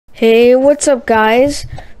Hey, what's up guys?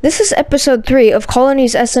 This is episode 3 of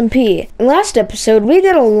Colonies SMP. Last episode, we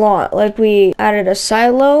did a lot. Like, we added a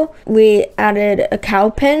silo, we added a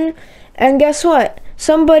cow pen, and guess what?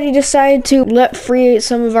 Somebody decided to let free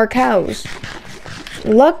some of our cows.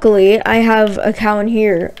 Luckily, I have a cow in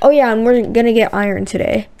here. Oh yeah, and we're gonna get iron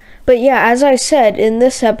today. But yeah, as I said, in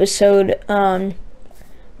this episode, we're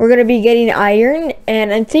gonna be getting iron,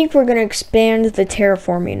 and I think we're gonna expand the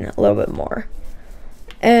terraforming a little bit more.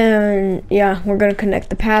 And yeah, we're gonna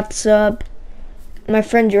connect the paths up. My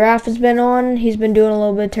friend Giraffe has been on. He's been doing a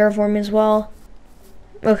little bit of terraforming as well.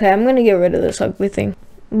 Okay, I'm gonna get rid of this ugly thing.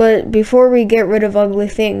 But before we get rid of ugly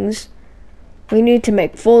things, we need to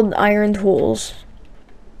make full iron tools.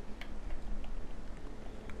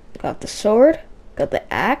 Got the sword, got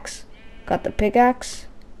the axe, got the pickaxe,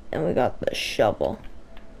 and we got the shovel.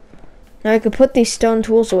 Now I could put these stone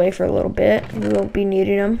tools away for a little bit. We won't be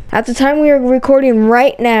needing them. At the time we are recording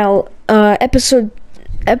right now, episode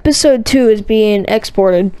 2 is being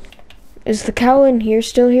exported. Is the cow in here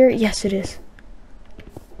still here? Yes, it is.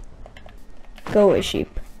 Go away,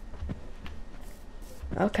 sheep.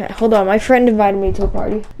 Okay, hold on. My friend invited me to a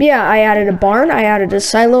party. Yeah, I added a barn, I added a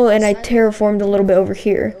silo, and I terraformed a little bit over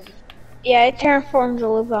here. Yeah, I terraformed a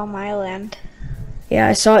little bit on my land. Yeah,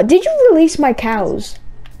 I saw it. Did you release my cows?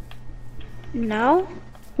 No.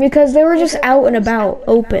 Because they were just out and about,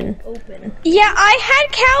 open. Yeah, I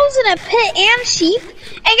had cows in a pit and sheep,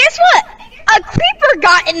 and guess what? A creeper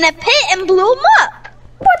got in the pit and blew them up.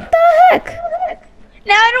 What the heck?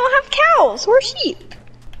 Now I don't have cows or sheep.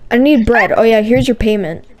 I need bread. Oh yeah, here's your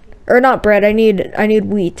payment. Or not bread, I need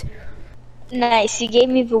wheat. Nice, you gave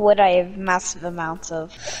me the wood I have massive amounts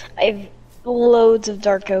of. I have loads of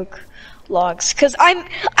dark oak logs, because I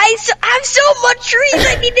have so much trees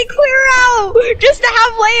I need to clear out just to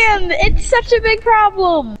have land. It's such a big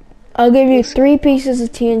problem. I'll give you 3 pieces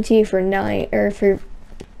of TNT for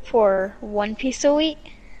 1 piece of wheat.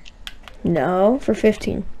 No, for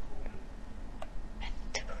 15. 1,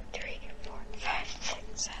 2, 3, 4, 5, 6,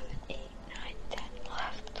 7, 8, 9, 10, 11,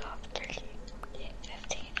 12, 13, 14,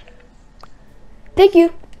 15. Thank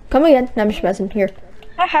you. Come again. No, I'm just messing. Here.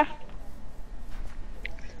 Haha.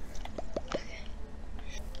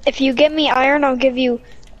 If you give me iron, I'll give you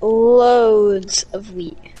loads of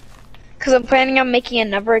wheat. Because I'm planning on making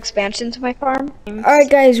another expansion to my farm. Alright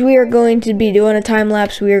guys, we are going to be doing a time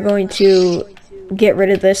lapse. We are going to get rid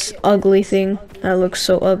of this ugly thing. That looks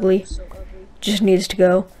so ugly. Just needs to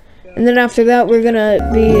go. And then after that, we're going to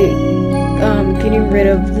be getting rid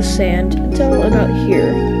of the sand until about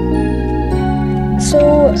here.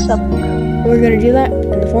 So, we're going to do that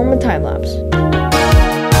in the form of time lapse.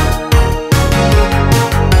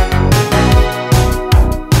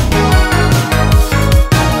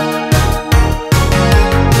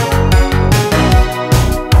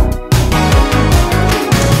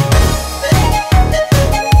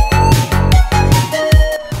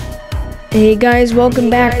 Hey guys, welcome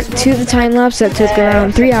back to the time lapse that took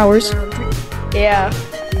around 3 hours. Yeah,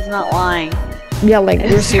 he's not lying. Yeah, like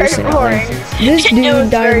we're seriously not lying. This dude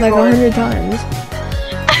died like 100 times.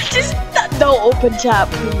 Just don't open chat,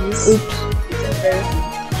 please. Oops.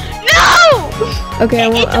 No! Okay,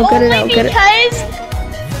 I'll get it out.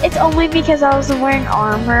 It's only because I wasn't wearing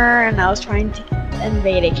armor and I was trying to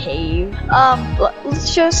invade a cave. Let's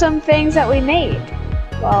show some things that we made.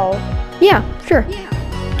 Well, yeah, sure.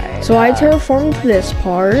 So I terraformed this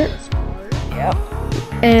part. Yep.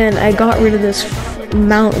 And I got rid of this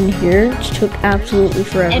mountain here, which took absolutely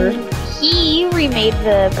forever. And he remade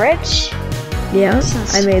the bridge. Yeah,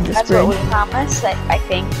 I made this bridge. That's what we promised, I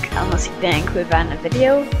think, unless he didn't include that in the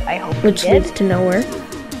video. I hope he did. Which leads to nowhere,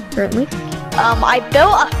 currently. I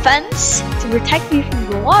built a fence to protect me from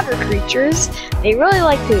the water creatures. They really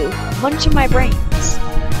like to munch in my brains.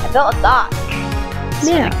 I built a dock.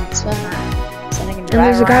 So I can swim around. And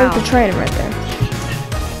there's a guy with the trident right there.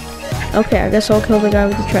 Okay, I guess I'll kill the guy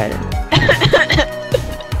with the trident.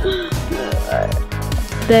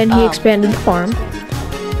 Then he expanded the farm.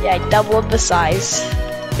 Yeah, I doubled the size.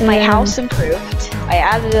 My house improved. I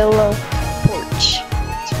added a little porch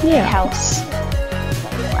to my house.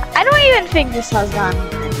 I don't even think this has gone.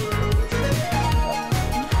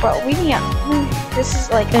 Bro, we need. This is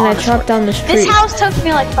like. And I chopped down the street. This house took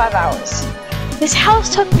me like 5 hours. This house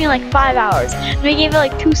took me like 5 hours. And we gave it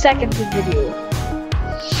like 2 seconds of video.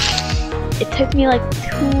 It took me like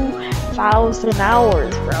 2,000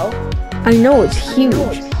 hours, bro. I know, it's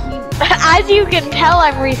huge. As you can tell,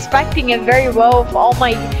 I'm respecting it very well with all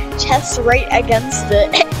my chests right against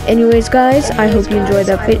it. Anyways, guys, I hope you enjoyed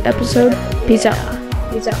that episode. Peace out.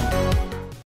 Peace out.